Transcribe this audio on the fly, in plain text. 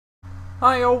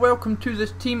Hi all, welcome to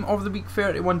this Team of the Week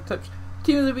 31 tips.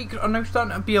 Team of the Week are now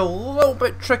starting to be a little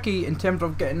bit tricky in terms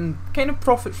of getting kind of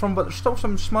profits from, but there's still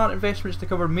some smart investments to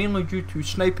cover, mainly due to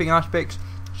sniping aspects.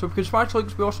 So if you can smash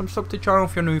links, be awesome, sub to the channel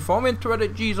if you're new, follow me on Twitter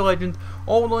at GZLegend.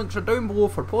 All the links are down below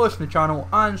for playlists in the channel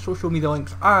and social media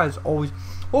links as always.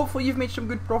 Hopefully you've made some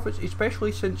good profits,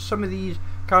 especially since some of these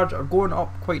cards are going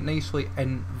up quite nicely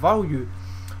in value.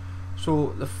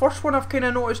 So the first one I've kind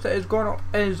of noticed that has gone up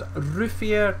is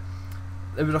Ruffier.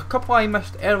 There was a couple I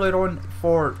missed earlier on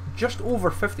for just over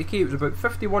 50k, it was about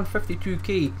 51,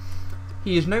 52k.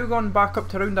 He has now gone back up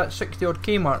to around that 60 odd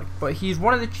k mark, but he's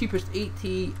one of the cheapest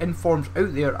 80 informs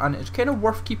out there, and it's kind of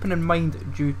worth keeping in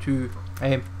mind due to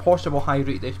possible high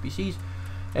rated SBCs.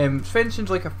 Fencing's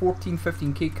like a 14,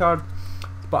 15k card,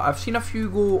 but I've seen a few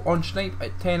go on snipe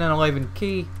at 10 and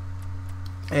 11k,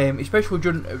 especially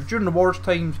during the wars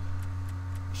times.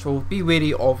 So be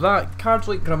wary of that. Cards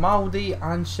like Grimaldi,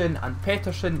 Anson and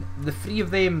Pettersson, the three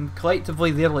of them collectively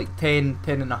they're like 10,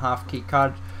 10.5k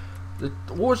cards. The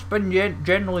lowest bin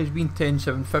generally has been 10,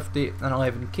 750 and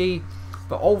 11k,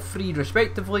 but all three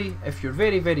respectively, if you're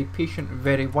very patient and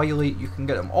very wily, you can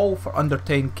get them all for under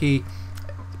 10k.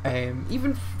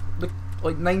 Even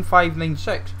like 95,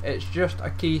 96, it's just a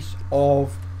case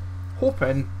of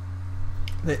hoping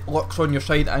that luck's on your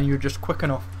side and you're just quick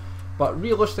enough. But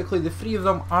realistically, the three of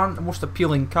them aren't the most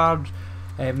appealing cards.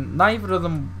 Neither of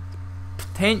them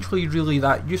potentially really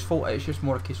that useful. It's just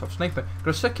more a case of sniping.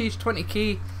 Grosicki's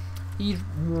 20k. He's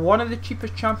one of the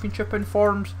cheapest championship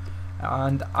informs,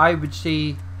 and I would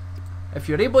say if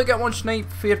you're able to get one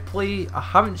snipe, fair play. I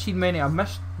haven't seen many. I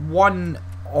missed one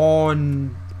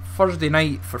on Thursday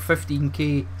night for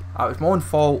 15k. That was my own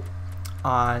fault,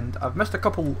 and I've missed a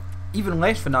couple even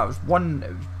less than that. It was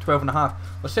 12.5.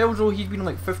 Lascelles, though, he's been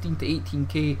like 15 to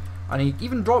 18k, and he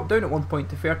even dropped down at one point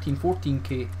to 13,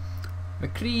 14k.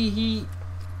 McCree, he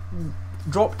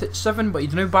dropped at 7, but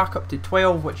he's now back up to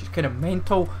 12, which is kind of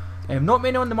mental. Not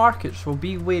many on the market, so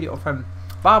be wary of him.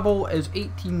 Babel is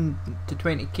 18 to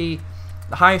 20k.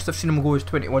 The highest I've seen him go is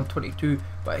 21, 22,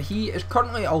 but he is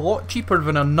currently a lot cheaper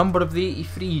than a number of the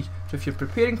 83s. So if you're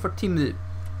preparing for Team of the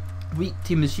Week,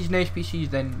 Team of the Season SBCs,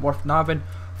 then worth nabbing.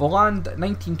 Voland at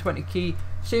 19, 20k.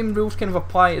 Same rules kind of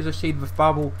apply as I said with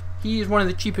Babel. He is one of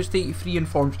the cheapest 83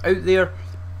 informs out there,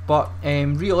 but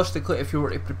realistically, if you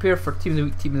were to prepare for Team of the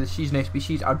Week, Team of the Season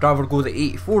SBCs, I'd rather go the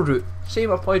 84 route.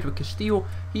 Same applies with Castillo.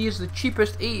 He is the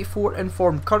cheapest 84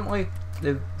 inform currently.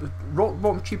 The rock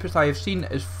bottom cheapest I have seen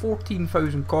is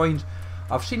 14,000 coins.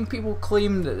 I've seen people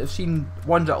claim that they've seen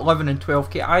ones at 11 and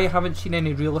 12k. I haven't seen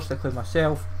any realistically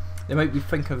myself. They might be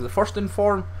thinking of the first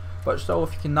inform, but still,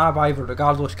 if you can nab either,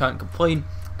 regardless, can't complain.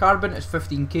 Carbon is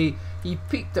 15k. He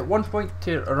peaked at one point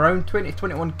to around 20,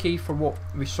 21k for what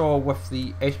we saw with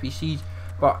the SBCs,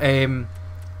 but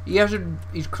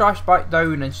he's crashed back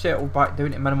down and settled back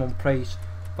down to minimum price.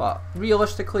 But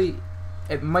realistically,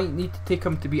 it might need to take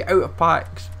him to be out of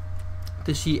packs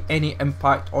to see any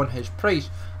impact on his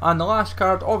price. And the last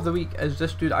card of the week is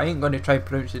this dude. I ain't going to try and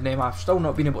pronounce his name. I've still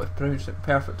not been able to pronounce it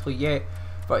perfectly yet,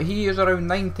 but he is around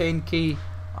 9, 10k.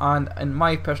 And in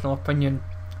my personal opinion,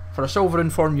 for a silver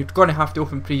inform, you're going to have to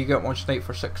open pre, you get one snipe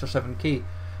for 6 or 7k.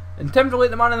 In terms of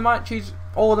like the man of the matches,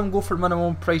 all of them go for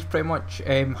minimum price pretty much.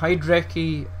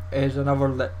 Hydreki is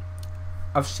another that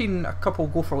I've seen a couple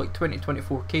go for like 20,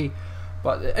 24k.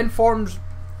 But the informs,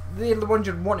 they're the ones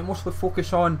you want to mostly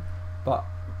focus on. But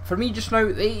for me just now,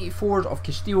 the 84s of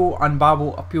Castillo and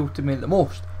Babel appeal to me the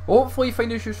most. Well, hopefully you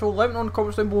find this useful. Let me know in the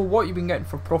comments down below what you've been getting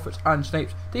for profits and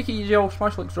snipes. Take it easy all,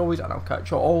 smash likes as always, and I'll catch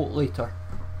you all later.